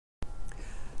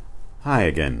Hi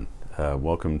again.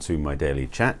 Welcome to my daily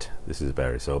chat. This is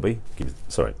Barry Selby.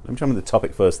 Sorry, let me jump into the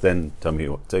topic first, then tell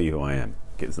you who I am.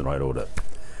 Get this in the right order.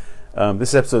 This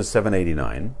is episode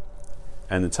 789,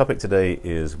 and the topic today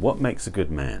is what makes a good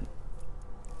man?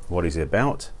 What is he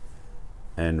about,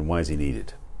 and why is he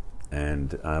needed?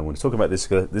 And I want to talk about this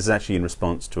because this is actually in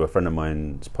response to a friend of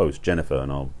mine's post, Jennifer,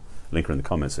 and I'll link her in the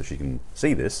comments so she can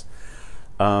see this,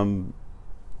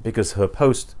 because her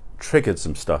post triggered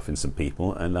some stuff in some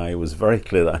people, and I was very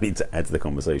clear that I need to add to the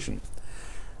conversation.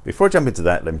 Before I jump into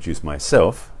that, let me introduce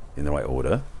myself in the right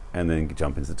order and then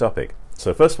jump into the topic.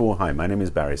 So first of all, hi, my name is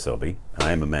Barry Selby, and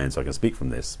I am a man, so I can speak from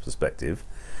this perspective,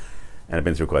 and I've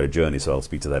been through quite a journey, so I'll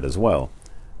speak to that as well.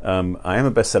 I am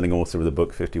a best-selling author of the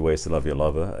book 50 Ways to Love Your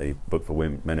Lover, a book for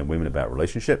men and women about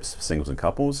relationships, singles and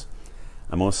couples.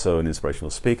 I'm also an inspirational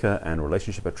speaker and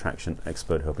relationship attraction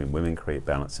expert, helping women create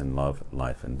balance in love,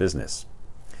 life, and business.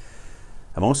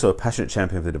 I'm also a passionate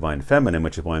champion of the divine feminine,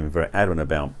 which is why I'm very adamant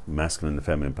about masculine and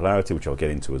feminine polarity, which I'll get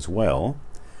into as well.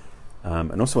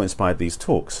 And also inspired these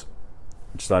talks,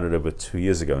 which started over 2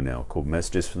 years ago now, called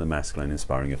Messages from the Masculine,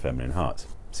 Inspiring a Feminine Heart.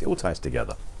 See, it all ties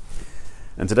together.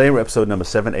 And today we're episode number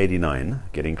 789,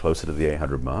 getting closer to the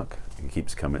 800 mark. It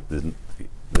keeps coming.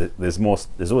 There's more.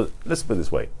 Let's put it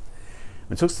this way.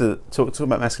 When it talk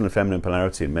about masculine and feminine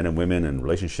polarity and men and women and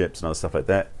relationships and other stuff like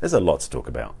that, there's a lot to talk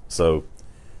about. So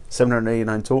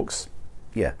 789 talks,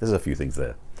 yeah, there's a few things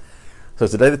there. So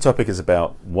today the topic is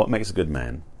about what makes a good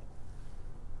man.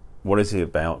 What is he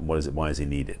about? What is it? Why is he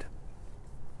needed?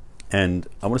 And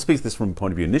I want to speak to this from the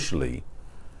point of view initially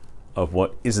of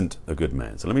what isn't a good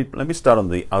man. So let me start on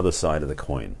the other side of the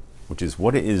coin, which is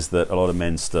what it is that a lot of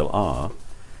men still are,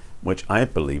 which I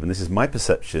believe, and this is my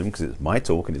perception because it's my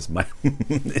talk and it's my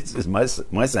it's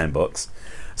my sandbox,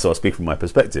 so I'll speak from my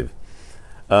perspective.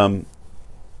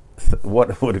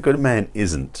 What a good man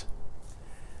isn't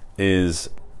is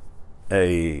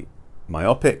a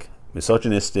myopic,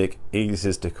 misogynistic,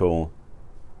 egotistical,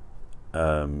 it's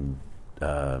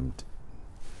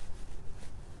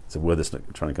a word that's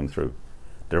not trying to come through,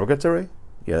 derogatory?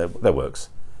 Yeah, that works.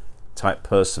 Type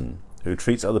person who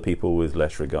treats other people with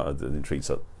less regard than treats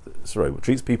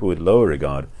people with lower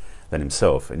regard than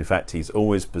himself. In fact, he's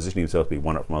always positioning himself to be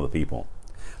one up from other people,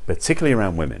 particularly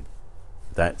around women.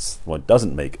 That's what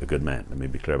doesn't make a good man. Let me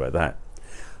be clear about that.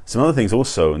 Some other things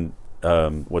also,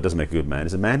 what doesn't make a good man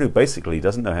is a man who basically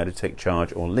doesn't know how to take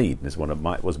charge or lead. And this was one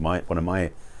of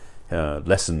my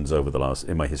lessons over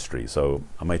in my history. So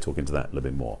I may talk into that a little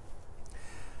bit more.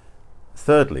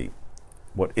 Thirdly,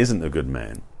 what isn't a good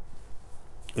man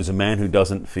is a man who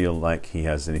doesn't feel like he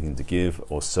has anything to give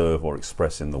or serve or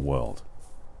express in the world.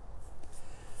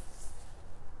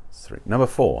 Number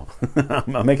 4,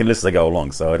 I'm making lists as I go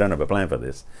along, so I don't have a plan for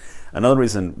this. Another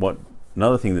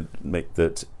thing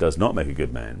that does not make a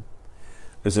good man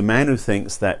is a man who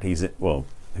thinks that who's in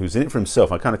it for himself.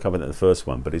 I kind of covered that in the first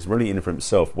one, but he's really in it for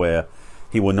himself, where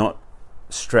he will not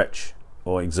stretch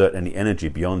or exert any energy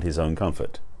beyond his own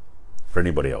comfort for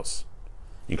anybody else,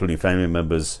 including family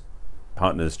members,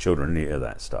 partners, children, any of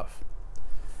that stuff.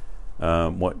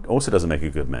 What also doesn't make a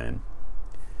good man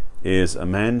is a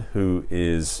man who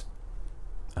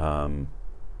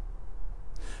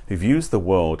who views the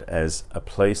world as a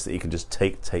place that you can just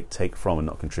take from and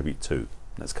not contribute to.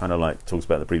 That's kind of like talks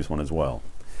about the previous one as well.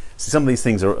 So some of these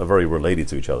things are very related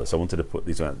to each other, so I wanted to put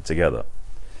these together.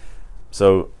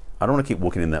 So I don't want to keep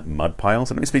walking in that mud pile.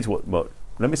 So let me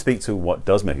speak to what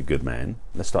does make a good man.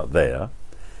 Let's start there,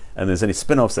 and there's any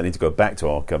spin-offs that I need to go back to,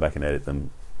 I'll go back and edit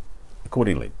them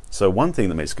accordingly. So one thing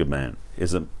that makes a good man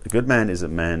is a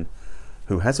man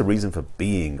who has a reason for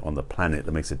being on the planet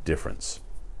that makes a difference.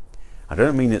 I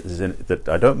don't mean in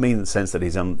the sense that he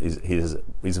has a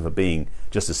reason for being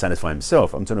just to satisfy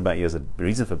himself. I'm talking about he has a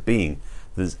reason for being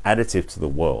that is additive to the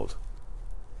world.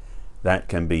 That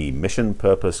can be mission,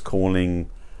 purpose, calling,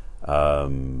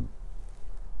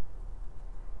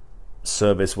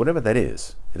 service, whatever that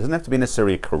is. It doesn't have to be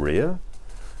necessarily a career.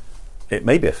 It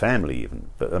may be a family even,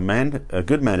 but a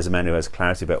good man is a man who has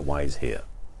clarity about why he's here.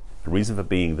 A reason for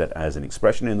being that as an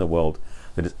expression in the world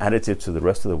that is additive to the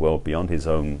rest of the world beyond his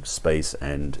own space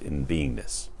and in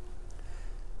beingness.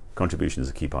 Contribution is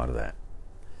a key part of that.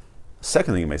 The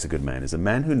second thing that makes a good man is a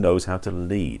man who knows how to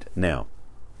lead. Now,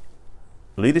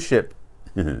 leadership,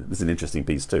 this is an interesting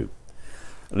piece too.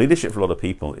 Leadership for a lot of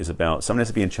people is about someone has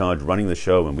to be in charge running the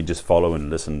show and we just follow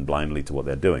and listen blindly to what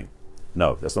they're doing.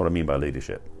 No, that's not what I mean by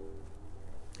leadership.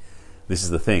 This is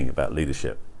the thing about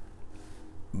leadership.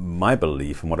 My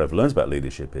belief and what I've learned about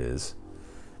leadership is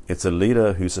it's a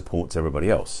leader who supports everybody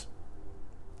else.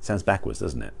 Sounds backwards,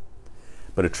 doesn't it?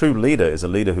 But a true leader is a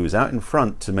leader who is out in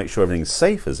front to make sure everything's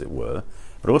safe, as it were,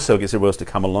 but also gets everybody else to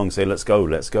come along and say, let's go,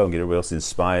 and get everybody else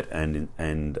inspired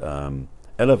and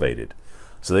elevated,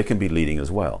 so they can be leading as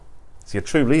well. See, a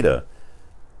true leader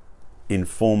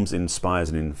informs, inspires,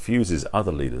 and infuses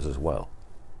other leaders as well.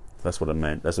 That's what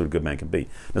a good man can be.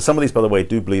 Now, some of these, by the way,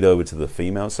 do bleed over to the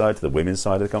female side, to the women's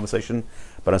side of the conversation,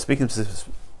 but I'm speaking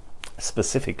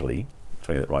specifically,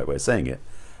 trying to get the right way of saying it,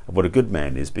 of what a good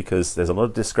man is, because there's a lot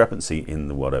of discrepancy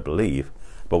in what I believe,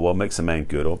 but what makes a man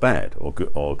good or bad, or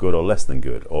good or less than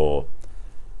good, or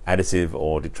additive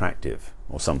or detractive,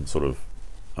 or some sort of,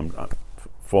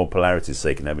 for polarity's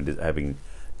sake and having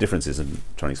differences and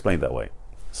trying to explain it that way.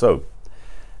 So,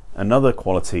 another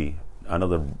quality,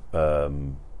 another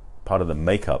part of the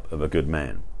makeup of a good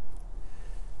man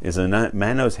is a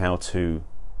man knows how to,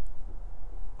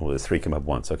 there's three come up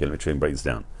once. Okay, let me try and break this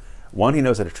down. One, he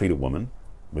knows how to treat a woman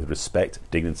with respect,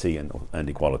 dignity, and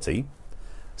equality.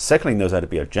 Secondly, he knows how to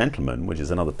be a gentleman, which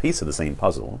is another piece of the same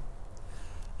puzzle.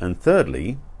 And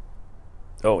thirdly,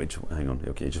 hang on,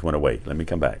 okay, it just went away. Let me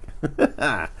come back.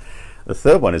 The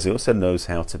third one is he also knows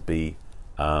how to be,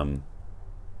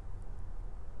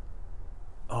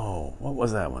 what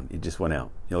was that one? It just went out.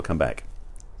 It'll come back.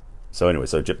 So anyway,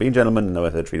 so being a gentleman, know how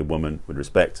to treat a woman with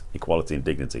respect, equality, and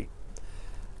dignity.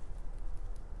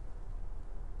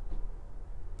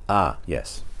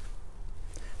 Yes.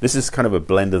 This is kind of a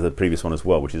blend of the previous one as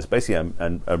well, which is basically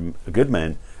a good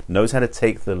man knows how to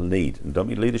take the lead, and don't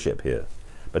mean leadership here,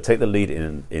 but take the lead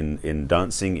in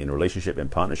dancing, in relationship, in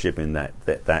partnership, in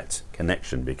that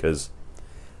connection, because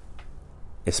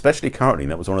especially currently,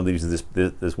 that was one of these.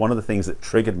 There's one of the things that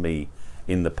triggered me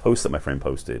in the post that my friend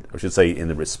posted, I should say in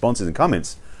the responses and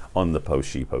comments on the post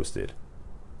she posted,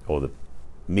 or the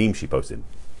meme she posted.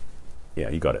 Yeah,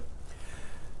 you got it.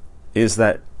 Is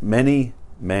that many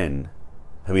men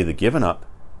have either given up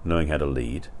knowing how to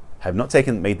lead, have not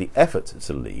made the effort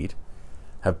to lead,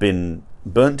 have been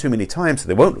burnt too many times so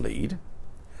they won't lead,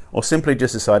 or simply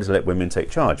just decided to let women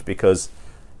take charge because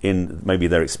in maybe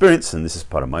their experience, and this is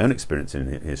part of my own experience in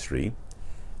history,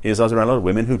 is I was around a lot of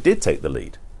women who did take the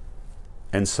lead.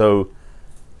 And so,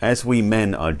 as we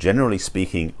men are generally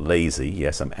speaking lazy,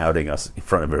 yes, I'm outing us in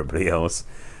front of everybody else,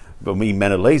 but we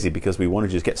men are lazy because we want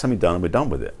to just get something done and we're done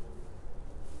with it.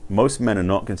 Most men are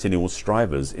not continual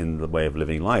strivers in the way of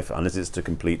living life unless it's to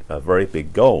complete a very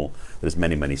big goal that has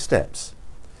many, many steps.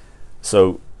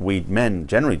 So we men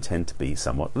generally tend to be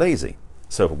somewhat lazy.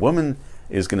 So if a woman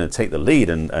is going to take the lead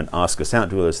and ask us out to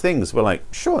do all those things, we're like,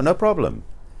 sure, no problem.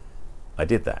 I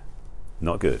did that.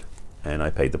 Not good. And I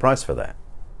paid the price for that.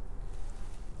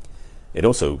 It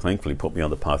also thankfully put me on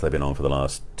the path I've been on for the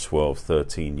last 12,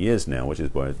 13 years now, which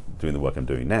is where I'm doing the work I'm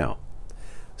doing now.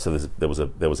 So there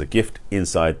was a gift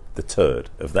inside the turd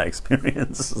of that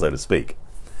experience, so to speak.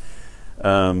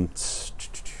 Another.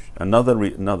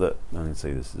 Let's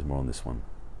say this is more on this one.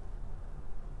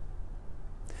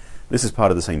 This is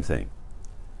part of the same thing.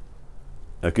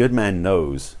 A good man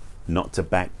knows not to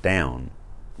back down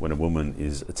when a woman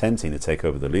is attempting to take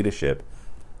over the leadership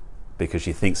because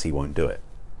she thinks he won't do it.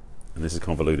 And this is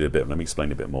convoluted a bit. Let me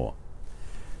explain a bit more.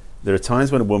 There are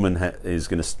times when a woman a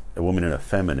woman in a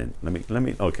feminine. Let me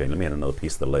add another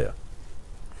piece of the layer.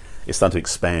 It's starting to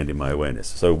expand in my awareness.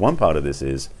 So one part of this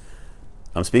is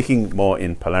I'm speaking more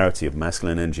in polarity of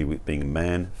masculine energy being a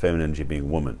man, feminine energy being a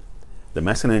woman. The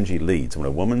masculine energy leads. When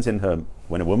a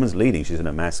woman's leading, she's in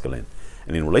her masculine.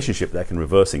 And in a relationship, that can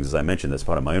reverse things. As I mentioned, that's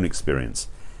part of my own experience.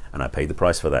 And I paid the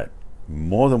price for that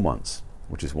more than once,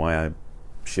 which is why I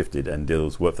shifted and did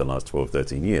this work for the last 12,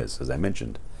 13 years, as I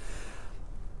mentioned.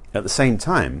 At the same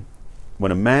time,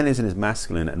 when a man is in his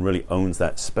masculine and really owns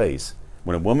that space,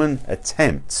 when a woman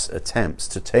attempts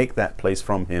to take that place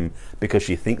from him because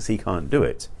she thinks he can't do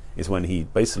it, is when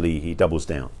he doubles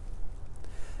down.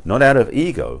 Not out of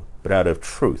ego, but out of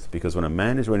truth. Because when a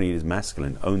man is really in his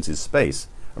masculine, owns his space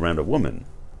around a woman,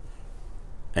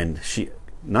 and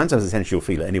 9 times out of 10 she'll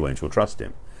feel it anyway and she'll trust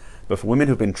him. But for women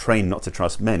who've been trained not to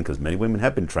trust men, because many women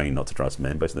have been trained not to trust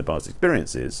men based on their past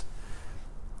experiences,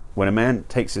 when a man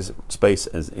takes his space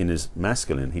in his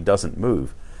masculine, he doesn't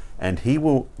move, and he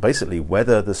will basically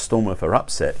weather the storm of her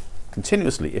upset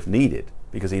continuously if needed,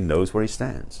 because he knows where he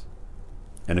stands.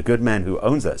 And a good man who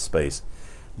owns that space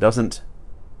doesn't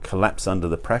collapse under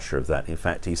the pressure of that. In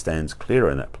fact, he stands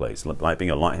clearer in that place, like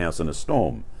being a lighthouse in a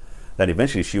storm. That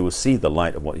eventually she will see the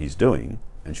light of what he's doing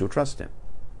and she'll trust him.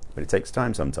 But it takes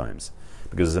time sometimes,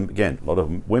 because again, a lot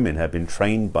of women have been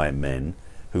trained by men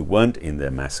who weren't in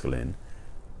their masculine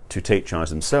to take charge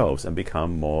themselves and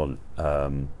become more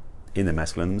in their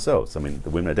masculine themselves. I mean, the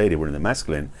women I dated were in their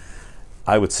masculine.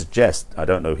 I would suggest, I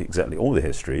don't know exactly all the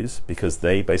histories, because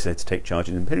they basically had to take charge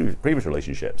in previous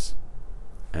relationships.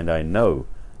 And I know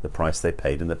the price they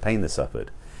paid and the pain they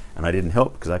suffered. And I didn't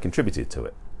help because I contributed to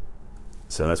it.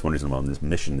 So that's one reason why I'm on this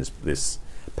mission, this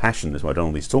passion, is why I've done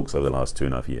all these talks over the last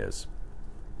 2.5 years.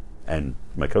 And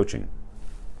my coaching.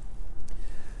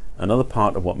 Another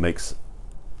part of what makes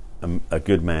a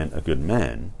good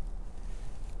man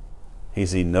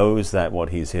is he knows that what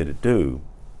he's here to do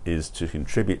is to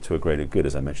contribute to a greater good,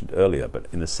 as I mentioned earlier, but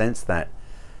in the sense that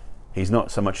he's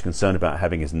not so much concerned about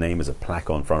having his name as a plaque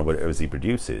on front of whatever he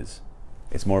produces.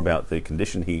 It's more about the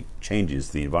condition he changes,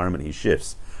 the environment he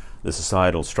shifts, the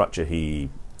societal structure he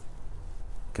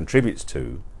contributes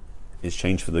to is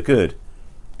changed for the good,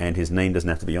 and his name doesn't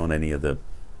have to be on any of the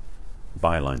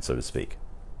bylines, so to speak.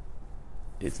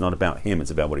 It's not about him, it's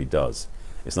about what he does.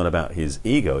 It's not about his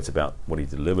ego, it's about what he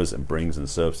delivers and brings and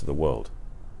serves to the world.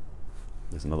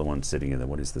 There's another one sitting in there.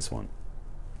 What is this one?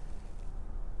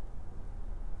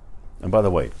 And by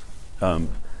the way,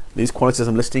 these qualities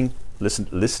I'm listing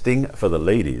for the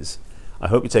ladies, I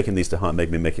hope you're taking these to heart,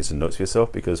 maybe making some notes for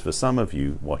yourself, because for some of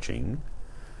you watching,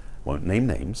 won't name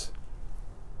names,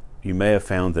 you may have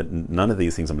found that none of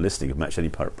these things I'm listing have matched any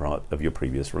part of your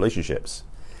previous relationships.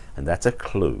 And that's a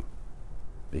clue,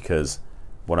 because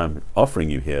what I'm offering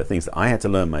you here are things that I had to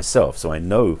learn myself, so I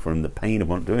know from the pain of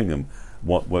not doing them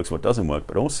what works, what doesn't work,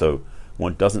 but also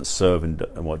what doesn't serve and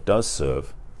what does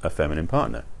serve a feminine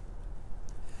partner.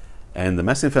 And the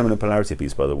masculine feminine polarity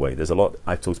piece, by the way, there's a lot,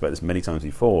 I've talked about this many times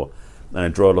before, and I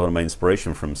draw a lot of my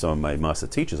inspiration from some of my master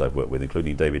teachers I've worked with,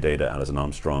 including David Data, Alison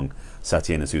Armstrong,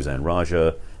 Satyen and Suzanne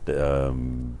Raja,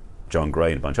 John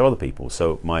Gray, and a bunch of other people.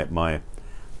 So my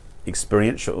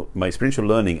experiential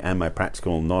learning and my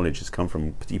practical knowledge has come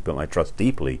from people I trust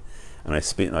deeply, and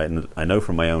I know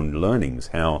from my own learnings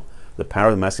how the power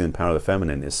of the masculine and power of the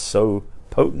feminine is so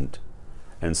potent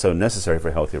and so necessary for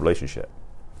a healthy relationship.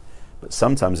 But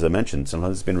sometimes, as I mentioned,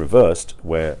 sometimes it's been reversed,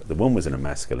 where the woman was in a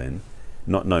masculine,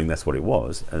 not knowing that's what it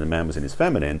was, and the man was in his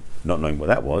feminine, not knowing what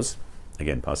that was,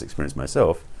 again, past experience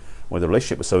myself, where the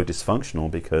relationship was so dysfunctional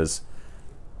because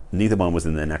neither one was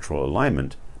in their natural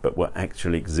alignment, but were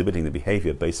actually exhibiting the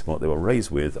behavior based on what they were raised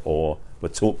with or were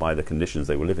taught by the conditions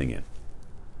they were living in.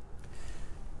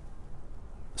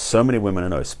 So many women I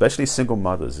know, especially single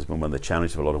mothers, has been one of the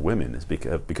challenges of a lot of women, is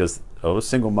because a lot of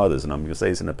single mothers, and I'm going to say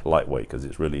this in a polite way because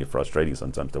it's really frustrating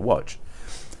sometimes to watch,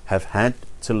 have had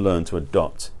to learn to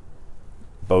adopt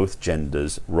both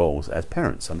genders' roles as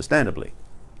parents, understandably.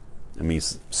 I mean,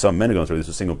 some men are going through this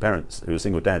with single parents, who are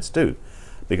single dads too,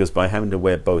 because by having to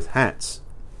wear both hats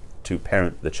to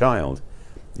parent the child,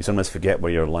 you sometimes forget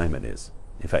where your alignment is.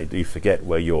 In fact, you forget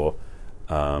where your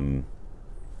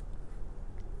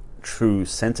true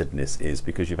centeredness is,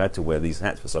 because you've had to wear these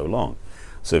hats for so long.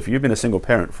 So if you've been a single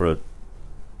parent for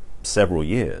several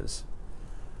years,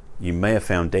 you may have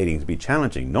found dating to be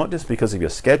challenging, not just because of your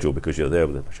schedule, because you're there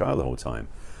with the child the whole time,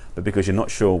 but because you're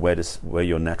not sure where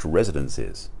your natural residence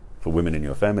is. For women in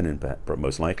your feminine,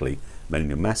 most likely, men in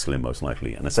your masculine, most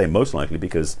likely. And I say most likely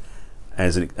because,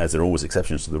 as there are always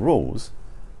exceptions to the rules,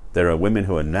 there are women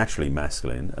who are naturally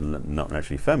masculine and not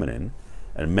naturally feminine,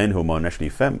 and men who are more naturally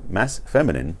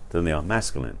feminine than they are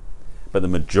masculine. But the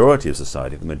majority of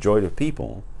society, the majority of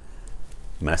people,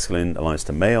 masculine aligns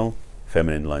to male,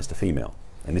 feminine aligns to female.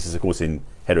 And this is, of course, in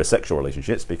heterosexual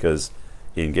relationships, because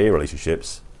in gay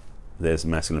relationships, there's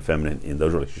masculine and feminine in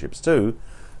those relationships too.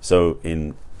 So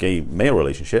in gay male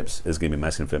relationships, there's going to be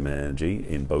masculine and feminine energy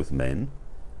in both men,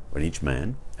 or in each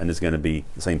man, and there's going to be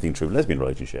the same thing true in lesbian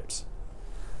relationships.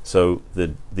 So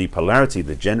the polarity,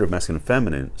 the gender of masculine and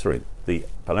feminine, the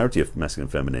polarity of masculine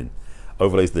and feminine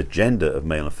overlays the gender of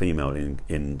male and female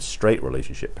in straight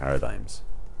relationship paradigms.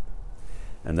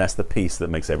 And that's the piece that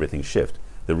makes everything shift.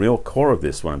 The real core of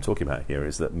this, what I'm talking about here,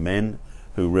 is that men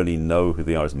who really know who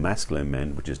they are as masculine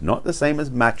men, which is not the same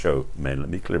as macho men, let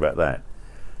me be clear about that.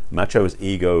 Macho is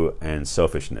ego and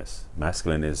selfishness.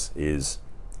 Masculine is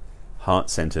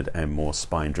heart-centered and more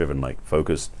spine-driven, like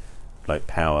focused, like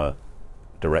power,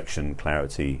 direction,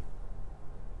 clarity,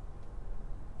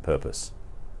 purpose.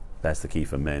 That's the key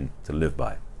for men to live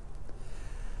by.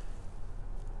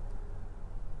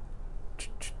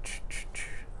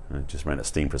 I just ran out of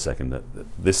steam for a second.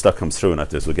 This stuff comes through and I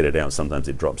have to get it out. Sometimes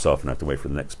it drops off and I have to wait for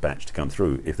the next batch to come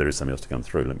through, if there is something else to come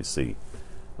through. Let me see.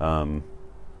 There's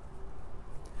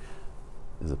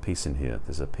a piece in here.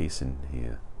 There's a piece in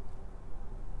here.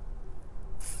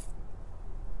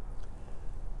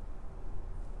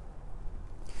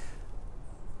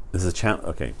 There's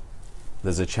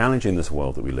a challenge in this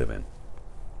world that we live in,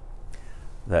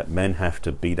 that men have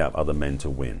to beat up other men to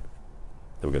win.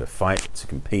 That we're going to fight, to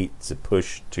compete, to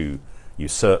push, to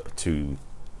usurp, to,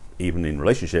 even in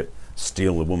relationship,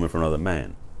 steal the woman from another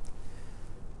man.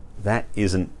 That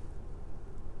isn't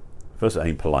First, it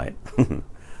ain't polite.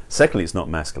 Secondly, it's not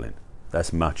masculine.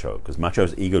 That's macho, because macho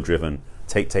is ego-driven.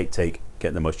 Take,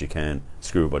 get the most you can,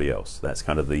 screw everybody else. That's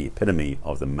kind of the epitome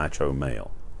of the macho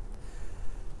male.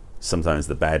 Sometimes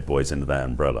the bad boys under that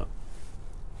umbrella.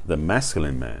 The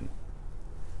masculine man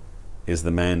is the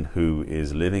man who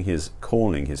is living his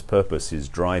calling, his purpose, his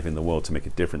drive in the world to make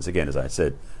a difference. Again, as I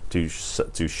said, to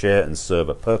share and serve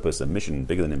a purpose, a mission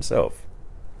bigger than himself.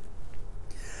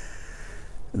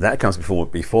 That comes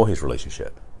before his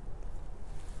relationship.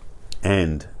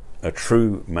 And a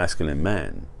true masculine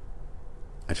man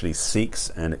actually seeks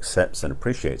and accepts and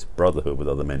appreciates brotherhood with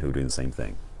other men who are doing the same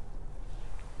thing.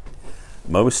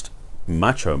 Most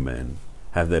macho men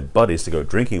have their buddies to go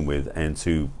drinking with and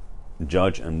to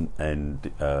judge and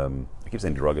I keep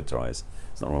saying derogatorize,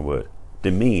 it's not the wrong word,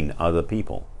 demean other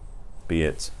people, be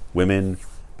it women,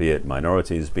 be it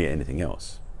minorities, be it anything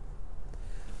else.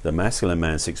 The masculine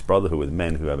man seeks brotherhood with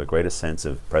men who have a greater sense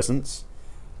of presence,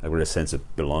 a greater sense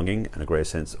of belonging, and a greater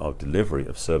sense of delivery,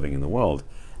 of serving in the world,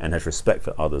 and has respect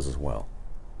for others as well.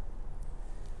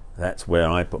 That's where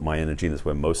I put my energy, and that's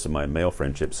where most of my male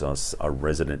friendships are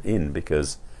resident in,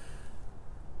 because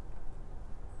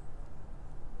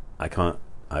I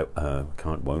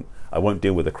won't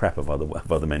deal with the crap of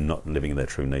other men not living in their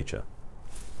true nature.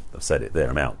 I've said it there,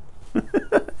 I'm out.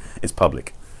 It's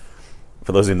public.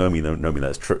 For those who know me,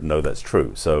 that's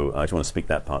true. So I just want to speak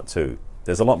that part too.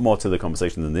 There's a lot more to the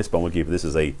conversation than this, but I want to give this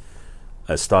as a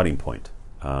starting point,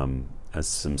 as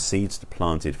some seeds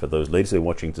planted for those ladies who are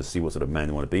watching to see what sort of man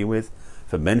they want to be with,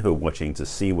 for men who are watching to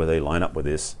see where they line up with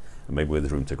this, and maybe where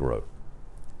there's room to grow.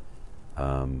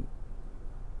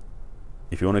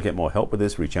 If you want to get more help with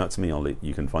this, reach out to me.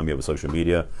 You can find me over social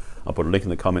media. I'll put a link in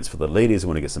the comments for the ladies who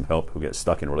want to get some help, who get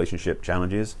stuck in relationship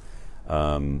challenges.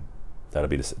 That'll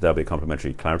be a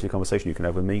complimentary clarity conversation you can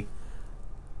have with me.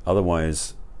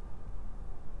 Otherwise,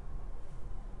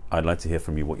 I'd like to hear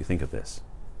from you what you think of this.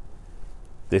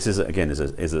 This is again is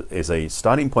a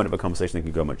starting point of a conversation that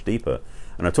can go much deeper.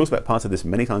 And I've talked about parts of this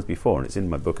many times before, and it's in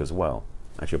my book as well.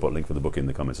 Actually, I'll put a link for the book in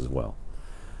the comments as well.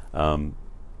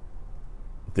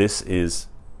 This is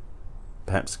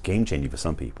perhaps game-changing for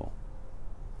some people.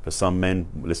 For some men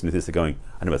listening to this, they're going,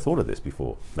 I never thought of this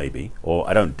before, maybe, or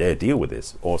I don't dare deal with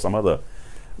this, or some other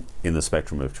in the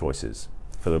spectrum of choices.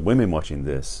 For the women watching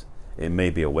this, it may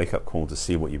be a wake-up call to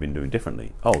see what you've been doing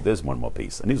differently. Oh, there's one more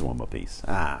piece, and here's one more piece.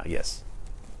 Ah, yes.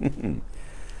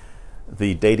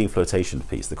 The dating flirtation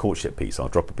piece, the courtship piece, I'll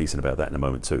drop a piece in about that in a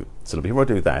moment too. So before I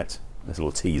do that, there's a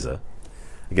little teaser.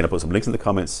 Again, I'll put some links in the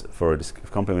comments for a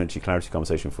complimentary clarity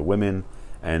conversation for women,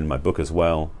 and my book as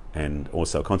well, and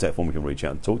also a contact form you can reach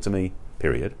out and talk to me,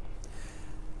 period.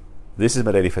 This is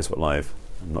my daily Facebook Live.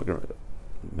 I'm not going to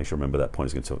make sure I remember that point I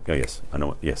was going to talk. Oh, yes, I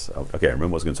know. Yes, okay, I remember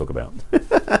what I was going to talk about.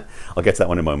 I'll get to that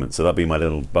one in a moment. So that'll be my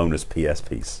little bonus PS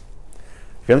piece.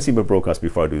 If you haven't seen my broadcast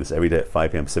before, I do this every day at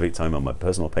 5 p.m. Pacific time on my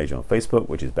personal page on Facebook,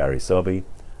 which is Barry Selby.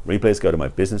 Replays go to my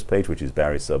business page, which is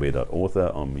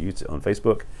barryselby.author on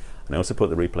Facebook. And I also put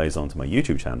the replays onto my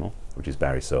YouTube channel, which is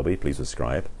Barry Selby. Please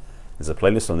subscribe. There's a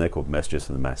playlist on there called Messages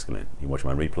from the Masculine. You watch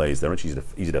my replays. They're actually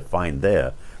easy to find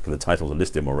there, because the titles are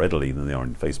listed more readily than they are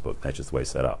on Facebook. That's just the way it's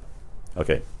set up.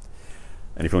 Okay.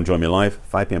 And if you want to join me live,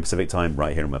 5 p.m. Pacific time,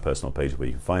 right here on my personal page where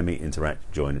you can find me,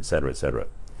 interact, join, etc., etc.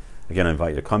 Again, I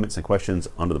invite your comments and questions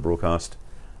under the broadcast.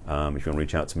 If you want to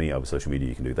reach out to me over social media,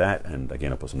 you can do that. And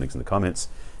again, I'll put some links in the comments.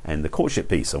 And the courtship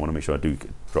piece, I want to make sure I do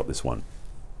drop this one.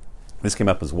 This came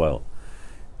up as well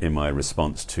in my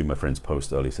response to my friend's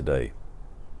post earlier today.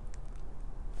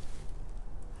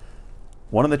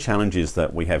 One of the challenges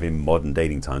that we have in modern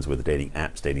dating times with the dating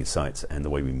apps, dating sites, and the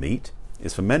way we meet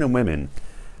is for men and women.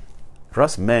 For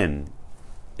us men,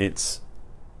 it's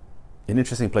an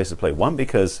interesting place to play. One,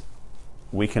 because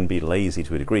we can be lazy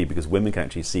to a degree, because women can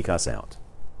actually seek us out.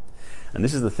 And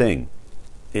this is the thing.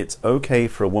 It's okay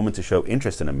for a woman to show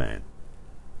interest in a man,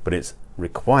 but it's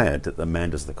required that the man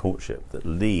does the courtship, that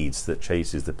leads, that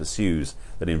chases, that pursues,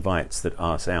 that invites, that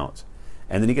asks out.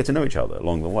 And then you get to know each other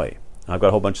along the way. I've got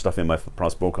a whole bunch of stuff in my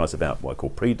past broadcasts about what I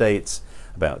call pre-dates,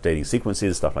 about dating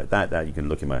sequences, stuff like that. That you can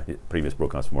look in my previous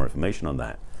broadcast for more information on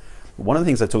that. But one of the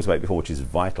things I talked about before, which is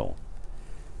vital,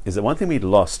 is that one thing we'd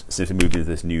lost since we moved into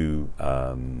this new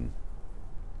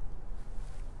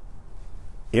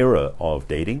era of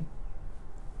dating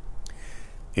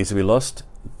is that we lost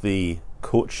the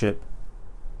courtship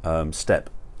step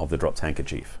of the dropped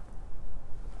handkerchief.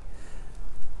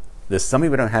 There's something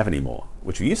we don't have anymore,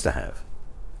 which we used to have,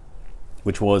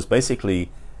 which was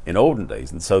basically in olden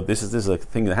days. And so this is a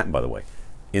thing that happened, by the way.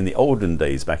 In the olden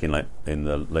days, back in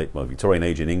the late Victorian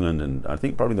age in England, and I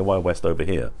think probably the Wild West over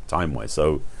here, time-wise.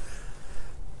 So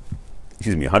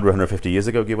excuse me, 100, 150 years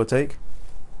ago, give or take,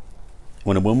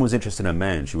 when a woman was interested in a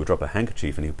man, she would drop a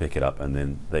handkerchief and he would pick it up, and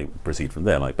then they proceed from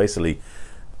there. Like, basically,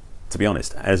 to be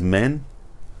honest, as men,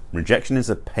 rejection is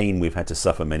a pain we've had to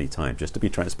suffer many times, just to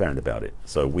be transparent about it.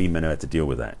 So we men have had to deal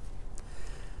with that.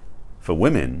 For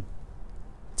women,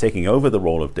 taking over the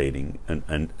role of dating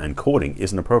and courting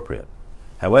isn't appropriate.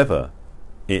 However,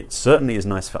 it certainly is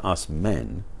nice for us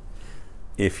men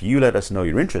if you let us know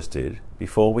you're interested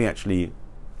before we actually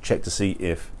check to see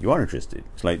if you are interested.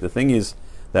 It's like, the thing is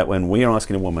that when we are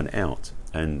asking a woman out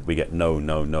and we get no,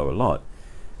 no, no a lot,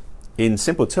 in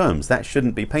simple terms, that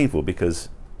shouldn't be painful, because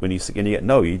when you get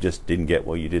no, you just didn't get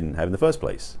what you didn't have in the first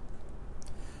place.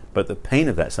 But the pain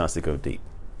of that starts to go deep,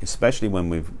 especially when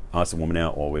we've asked a woman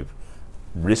out or we've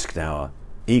risked our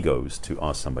egos to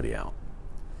ask somebody out.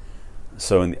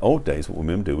 So in the old days, what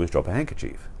women do was drop a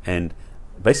handkerchief, and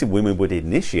basically women would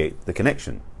initiate the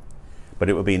connection, but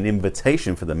it would be an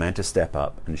invitation for the man to step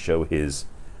up and show his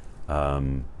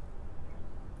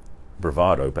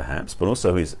bravado, perhaps, but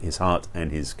also his heart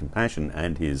and his compassion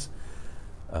and his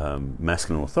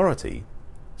masculine authority,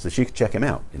 so she could check him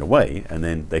out in a way, and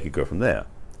then they could go from there.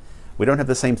 We don't have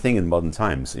the same thing in modern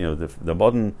times. You know, the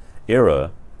modern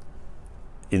era,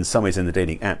 in some ways, in the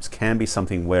dating apps, can be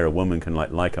something where a woman can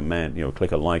like a man, you know,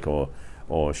 click a like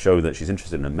or show that she's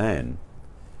interested in a man,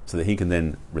 so that he can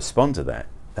then respond to that.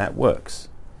 That works.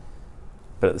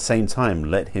 But at the same time,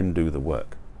 let him do the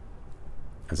work.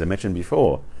 As I mentioned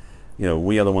before, you know,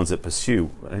 we are the ones that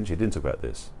pursue. Actually, I didn't talk about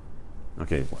this.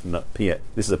 Okay, no, P.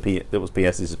 This is a P. That was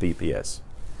PS. This is PPS.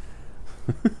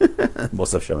 More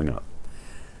stuff showing up.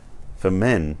 For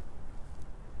men,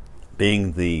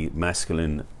 being the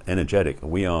masculine, energetic,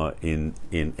 we are in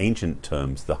ancient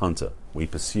terms the hunter. We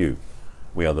pursue.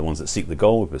 We are the ones that seek the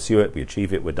goal. We pursue it. We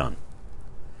achieve it. We're done.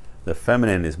 The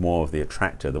feminine is more of the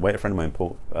attractor. The way a friend of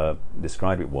mine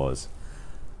described it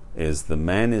is the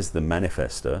man is the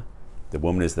manifester, the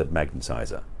woman is the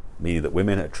magnetizer, meaning that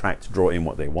women attract, draw in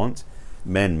what they want.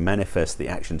 Men manifest the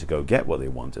action to go get what they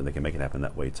want, and they can make it happen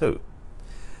that way too.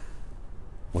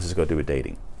 What's this got to do with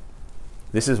dating?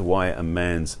 This is why a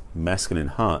man's masculine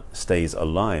heart stays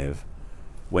alive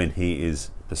when he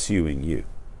is pursuing you,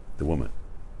 the woman.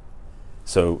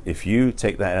 So if you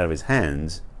take that out of his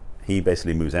hands, he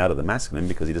basically moves out of the masculine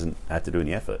because he doesn't have to do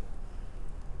any effort.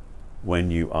 When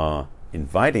you are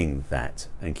inviting that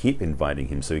and keep inviting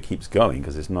him so he keeps going,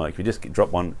 because it's not, if you just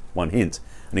drop one hint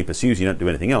and he pursues you, don't do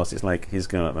anything else, it's like he's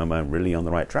going, am I really on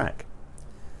the right track?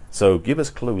 So give us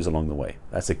clues along the way.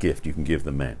 That's a gift you can give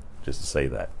the men, just to say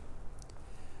that.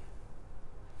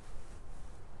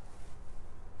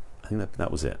 I think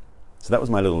that was it. So that was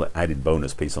my little added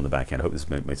bonus piece on the back end. I hope this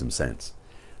made some sense.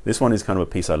 This one is kind of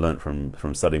a piece I learned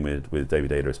from studying with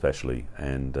David Ada especially,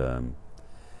 and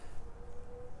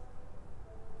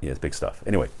yeah, it's big stuff.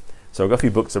 Anyway, so I've got a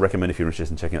few books I recommend if you're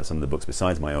interested in checking out some of the books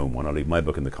besides my own one. I'll leave my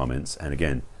book in the comments, and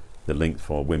again, the link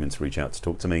for women to reach out to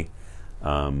talk to me.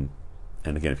 And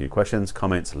again, if you have questions,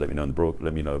 comments, let me know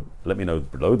let me know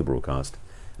below the broadcast.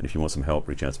 And if you want some help,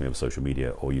 reach out to me over social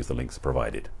media or use the links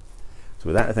provided. So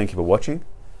with that, I thank you for watching.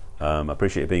 I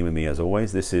appreciate you being with me as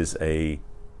always. This is a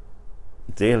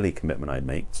daily commitment I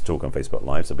make to talk on Facebook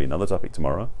Live. So there'll be another topic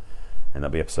tomorrow, and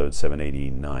that'll be episode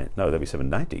 789. No, that'll be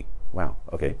 790. Wow,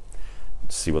 okay.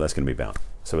 Let's see what that's going to be about.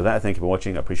 So with that, I thank you for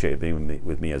watching. I appreciate you being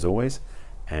with me as always.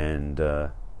 And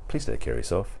please take care of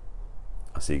yourself.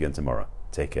 I'll see you again tomorrow.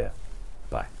 Take care.